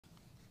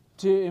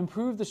To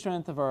improve the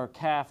strength of our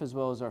calf as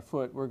well as our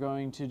foot, we're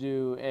going to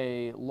do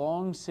a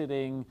long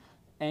sitting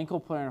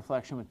ankle plantar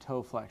flexion with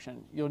toe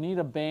flexion. You'll need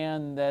a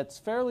band that's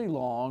fairly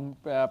long,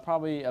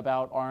 probably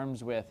about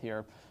arm's width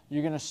here.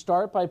 You're going to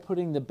start by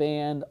putting the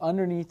band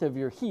underneath of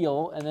your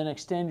heel and then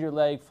extend your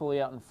leg fully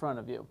out in front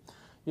of you.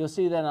 You'll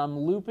see that I'm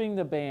looping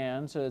the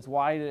band so it's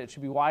wide. It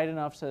should be wide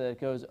enough so that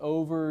it goes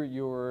over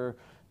your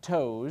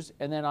toes,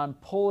 and then I'm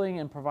pulling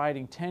and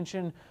providing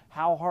tension.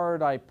 How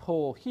hard I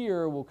pull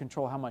here will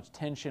control how much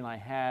tension I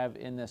have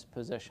in this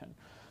position.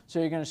 So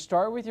you're going to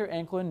start with your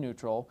ankle in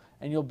neutral,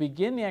 and you'll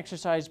begin the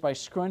exercise by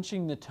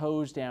scrunching the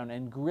toes down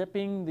and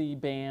gripping the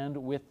band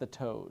with the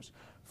toes.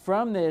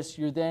 From this,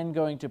 you're then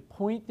going to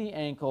point the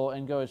ankle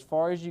and go as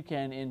far as you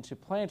can into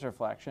plantar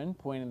flexion,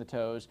 pointing the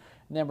toes,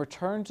 and then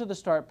return to the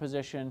start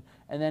position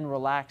and then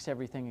relax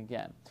everything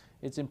again.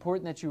 It's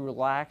important that you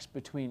relax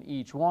between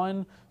each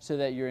one so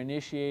that you're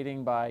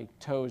initiating by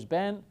toes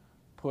bent,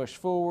 push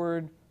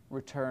forward,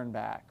 return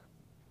back.